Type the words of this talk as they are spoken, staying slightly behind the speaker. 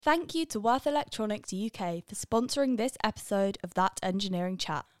Thank you to Worth Electronics UK for sponsoring this episode of That Engineering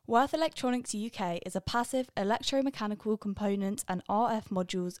Chat. Worth Electronics UK is a passive electromechanical components and RF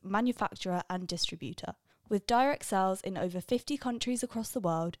modules manufacturer and distributor. With direct sales in over 50 countries across the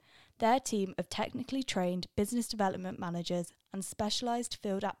world, their team of technically trained business development managers and specialised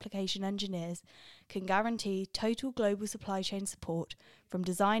field application engineers can guarantee total global supply chain support from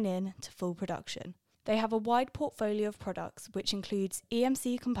design in to full production. They have a wide portfolio of products which includes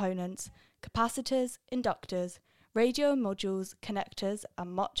EMC components, capacitors, inductors, radio modules, connectors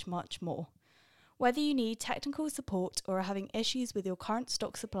and much, much more. Whether you need technical support or are having issues with your current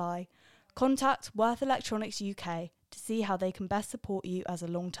stock supply, contact Worth Electronics UK to see how they can best support you as a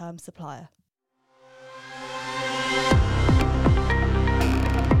long-term supplier.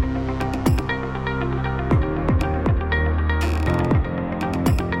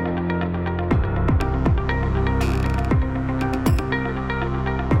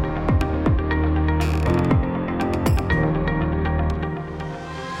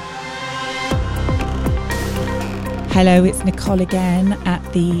 Hello, it's Nicole again at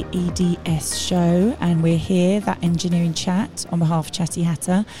the EDS show, and we're here, That Engineering Chat, on behalf of Chatty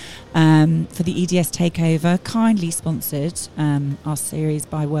Hatter, for the EDS takeover, kindly sponsored our series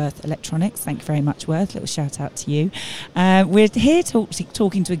by Worth Electronics. Thank you very much, Worth. Little shout out to you. We're here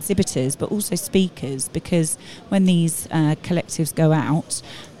talking to exhibitors, but also speakers, because when these collectives go out,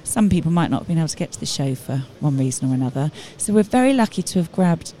 some people might not have been able to get to the show for one reason or another. So we're very lucky to have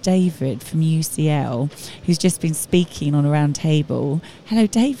grabbed David from UCL, who's just been speaking on a round table. Hello,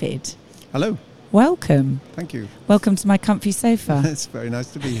 David. Hello. Welcome. Thank you. Welcome to my comfy sofa. It's very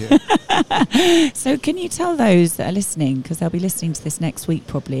nice to be here. So can you tell those that are listening, because they'll be listening to this next week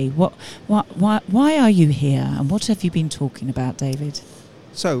probably, why are you here and what have you been talking about, David?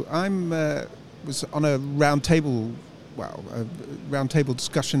 So was on a round table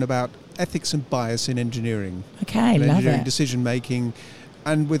discussion about ethics and bias in engineering. Okay, love engineering it. Decision making,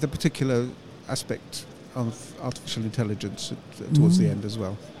 and with a particular aspect of artificial intelligence towards the end as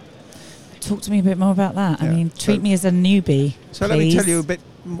well. Talk to me a bit more about that. Yeah. I mean, treat me as a newbie, So please. let me tell you a bit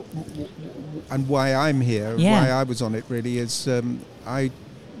and why I'm here, Yeah. why I was on it really is I'm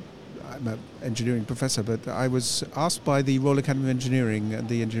an engineering professor, but I was asked by the Royal Academy of Engineering and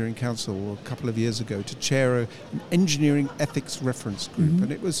the Engineering Council a couple of years ago to chair an engineering ethics reference group. Mm-hmm.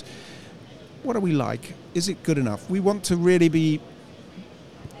 And it was, what are we like? Is it good enough? We want to really be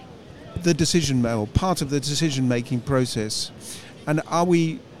part of the decision-making process. And are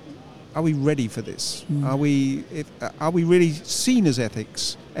we ready for this? Are we really seen as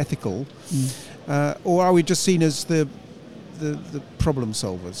ethical, or are we just seen as the problem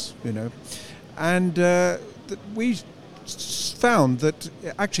solvers, you know? And we found that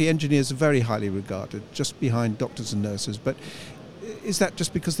actually engineers are very highly regarded, just behind doctors and nurses. But is that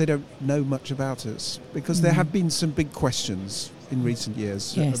just because they don't know much about us? Because there have been some big questions in recent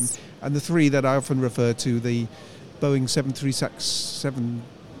years. Yes. And the three that I often refer to, the Boeing 737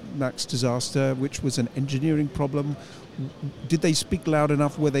 MAX disaster, which was an engineering problem. Did they speak loud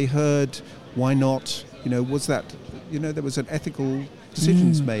enough? Were they heard? Why not? You know, was that, there was an ethical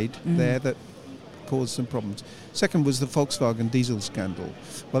decisions made there that caused some problems. Second was the Volkswagen diesel scandal.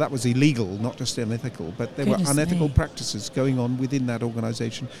 Well, that was illegal, not just unethical, but there were unethical practices going on within that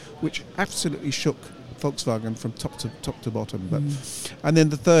organisation, which absolutely shook Volkswagen from top to bottom. And then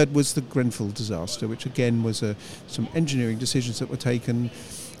the third was the Grenfell disaster, which again was some engineering decisions that were taken.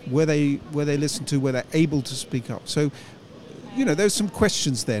 Were they listened to? Were they able to speak up? So, there's some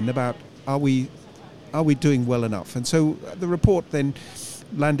questions then about are we doing well enough? And so the report then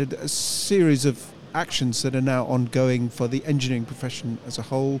landed a series of actions that are now ongoing for the engineering profession as a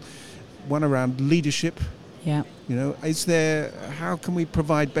whole. One around leadership. Yeah. How can we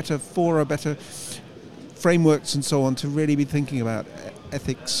provide better frameworks and so on to really be thinking about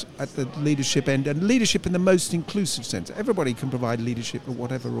ethics at the leadership end, and leadership in the most inclusive sense. Everybody can provide leadership at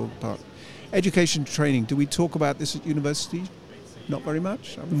whatever part. Education, training. Do we talk about this at university? Not very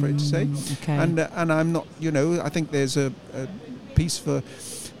much, I'm afraid to say. Okay. And I'm not, I think there's a piece for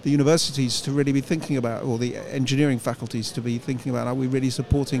the universities to really be thinking about, or the engineering faculties to be thinking about, are we really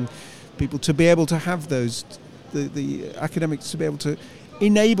supporting people to be able to have those, the academics to be able to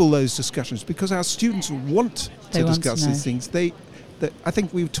enable those discussions, because our students want to discuss these things. I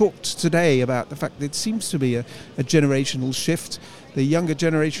think we've talked today about the fact that it seems to be a generational shift. The younger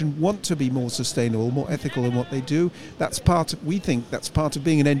generation want to be more sustainable, more ethical in what they do. We think that's part of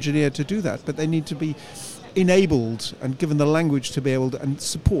being an engineer to do that, but they need to be enabled and given the language to be able to, and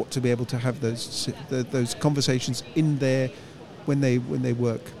support to be able to have those conversations in there when they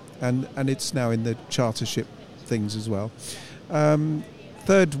work, and it's now in the chartership things as well.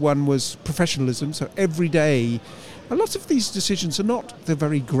 third one was professionalism. So every day, a lot of these decisions are not the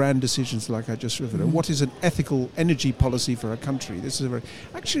very grand decisions like I just referred to. What is an ethical energy policy for a country? This is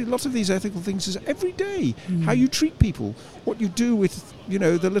actually a lot of these ethical things is every day. How you treat people, what you do with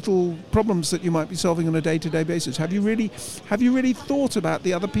the little problems that you might be solving on a day-to-day basis. Have you really thought about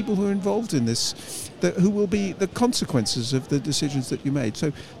the other people who are involved in this, who will be the consequences of the decisions that you made?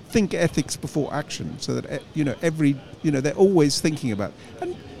 So think ethics before action, so that they're always thinking about.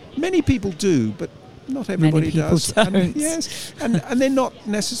 And many people do, but not everybody Many people does. don't. And, yes, and they're not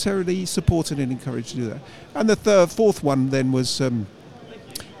necessarily supported and encouraged to do that. And the fourth one then was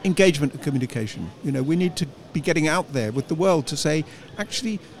engagement and communication. We need to be getting out there with the world to say,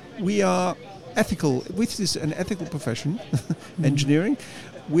 actually, we are ethical. This is an ethical profession, engineering.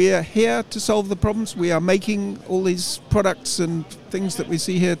 We're here to solve the problems. We are making all these products and things that we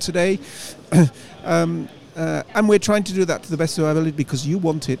see here today. And we're trying to do that to the best of our ability because you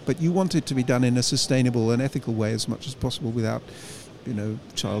want it, but you want it to be done in a sustainable and ethical way as much as possible without,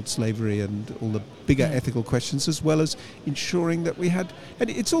 child slavery and all the bigger ethical questions, as well as ensuring that we had. And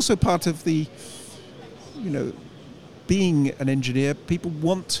it's also part of the, being an engineer. People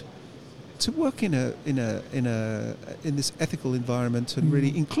want to work in this ethical environment and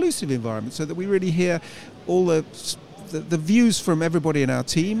really inclusive environment, so that we really hear all the views from everybody in our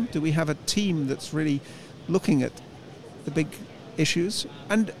team. Do we have a team that's really looking at the big issues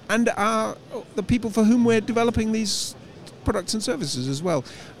and the people for whom we're developing these products and services as well?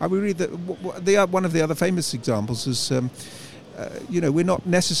 I would read that one of the other famous examples is we're not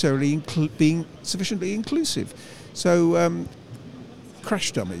necessarily being sufficiently inclusive. So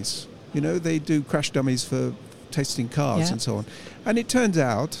crash dummies, they do crash dummies for testing cars and so on, and it turns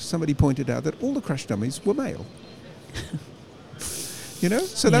out, somebody pointed out, that all the crash dummies were male.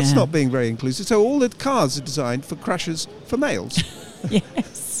 So that's not being very inclusive. So all the cars are designed for crashes for males.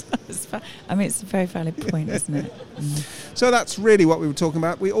 Yes. It's a very valid point, isn't it? So that's really what we were talking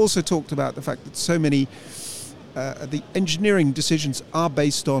about. We also talked about the fact that so many the engineering decisions are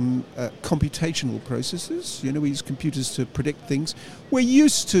based on computational processes. We use computers to predict things. We're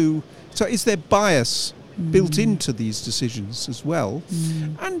used to... So is there bias built into these decisions as well?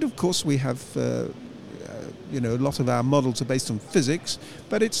 And of course we have... a lot of our models are based on physics,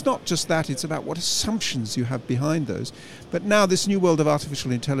 but it's not just that, it's about what assumptions you have behind those. But now this new world of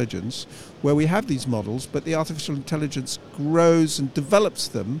artificial intelligence, where we have these models, but the artificial intelligence grows and develops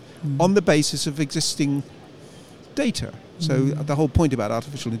them on the basis of existing data. So the whole point about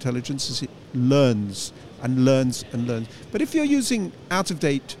artificial intelligence is it learns and learns and learns. But if you're using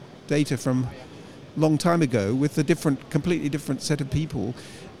out-of-date data from a long time ago with a completely different set of people,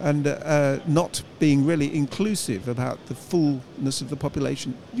 and not being really inclusive about the fullness of the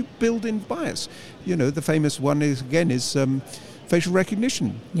population, you build in bias. The famous one is facial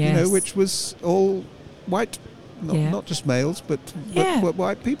recognition, which was all white, not just males, but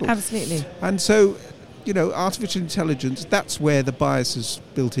white people. Absolutely. And so, artificial intelligence, that's where the bias is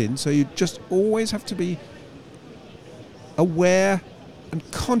built in. So you just always have to be aware and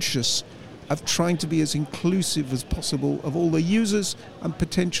conscious of trying to be as inclusive as possible of all the users and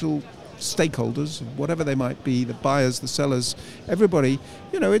potential stakeholders, whatever they might be, the buyers, the sellers, everybody.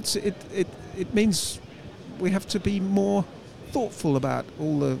 It means we have to be more thoughtful about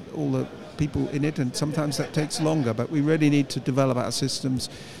all the people in it, and sometimes that takes longer, but we really need to develop our systems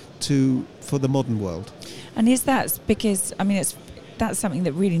for the modern world. And is that because, that's something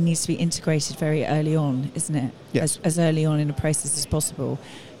that really needs to be integrated very early on, isn't it? Yes. As early on in a process as possible.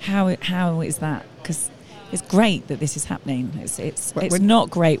 How is that? Because it's great that this is happening. It's not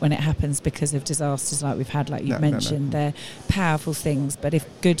great when it happens because of disasters like we've had, like you mentioned. No. They're powerful things, but if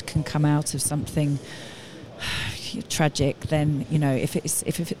good can come out of something tragic, then if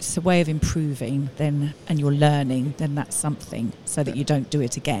it's a way of improving, then and you're learning, then that's something, so that you don't do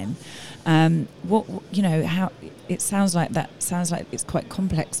it again. How it sounds like it's quite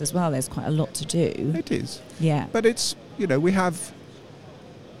complex as well. There's quite a lot to do. It is. Yeah. But it's we have.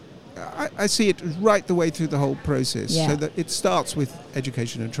 I see it right the way through the whole process, so that it starts with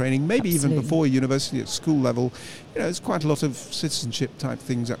education and training, maybe even before university, at school level. There's quite a lot of citizenship type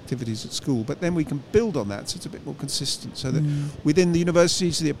things, activities at school, but then we can build on that so it's a bit more consistent, so that within the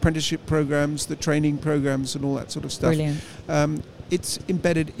universities, the apprenticeship programs, the training programs and all that sort of stuff, it's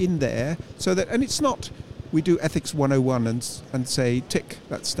embedded in there, so that, and it's not we do ethics 101 and say, tick,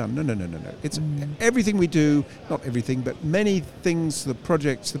 that's done. No. It's everything we do, not everything, but many things, the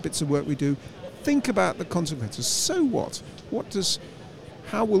projects, the bits of work we do, think about the consequences. So what?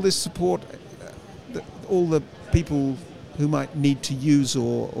 How will this support all the people who might need to use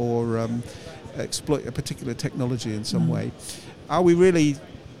or exploit a particular technology in some way? are we really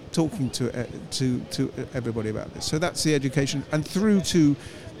talking to everybody about this? So that's the education, and through to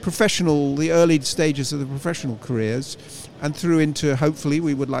the early stages of the professional careers, and through into, hopefully,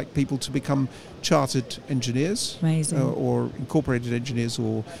 we would like people to become chartered engineers, or incorporated engineers,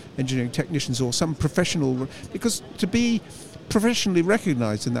 or engineering technicians, or some professional, because to be professionally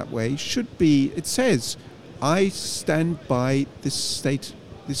recognised in that way should be, it says, I stand by this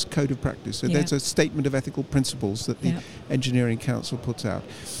code of practice. So there's a statement of ethical principles that the Engineering Council puts out.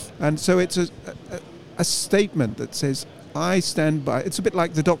 And so it's a statement that says, I stand by. It's a bit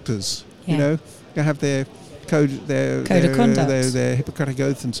like the doctors, you know, they have their code of conduct, their Hippocratic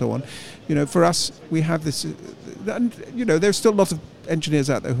Oath and so on. You know, for us, we have this, and you know, there's still a lot of engineers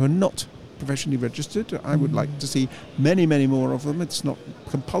out there who are not professionally registered. I would like to see many, many more of them. It's not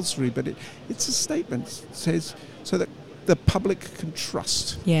compulsory, but it's a statement. It says so that the public can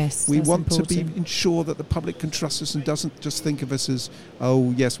trust. Yes, we want important. to ensure that the public can trust us and doesn't just think of us as,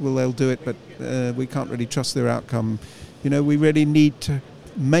 oh yes, well they'll do it, but we can't really trust their outcome. You know, we really need to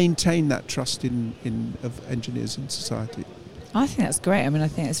maintain that trust of engineers in society. I think that's great. I mean, I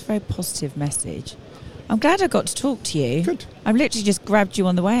think it's a very positive message. I'm glad I got to talk to you. Good. I've literally just grabbed you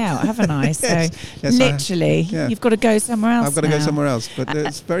on the way out, haven't I? Yes. So literally, you've got to go somewhere else. I've got to go somewhere else, but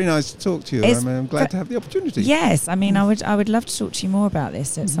it's very nice to talk to you. I'm glad to have the opportunity. Yes, I mean, I would love to talk to you more about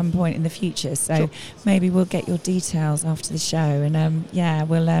this at some point in the future. So maybe we'll get your details after the show, and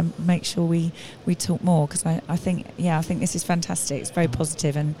we'll make sure we talk more, because I think this is fantastic. It's very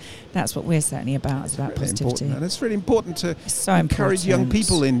positive, and that's what we're certainly about. It's about really positivity, and it's really important to encourage important. young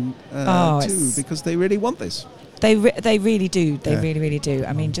people in too, because they really want this. They really do. They really do.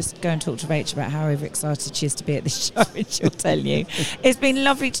 I mean, just go and talk to Rachel about how overexcited she is to be at this show, and she'll tell you. It's been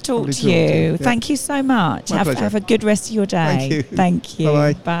lovely to talk to you. Thank you so much. Have a good rest of your day. Thank you. Thank you.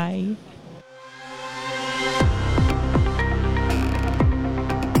 Bye-bye. Bye.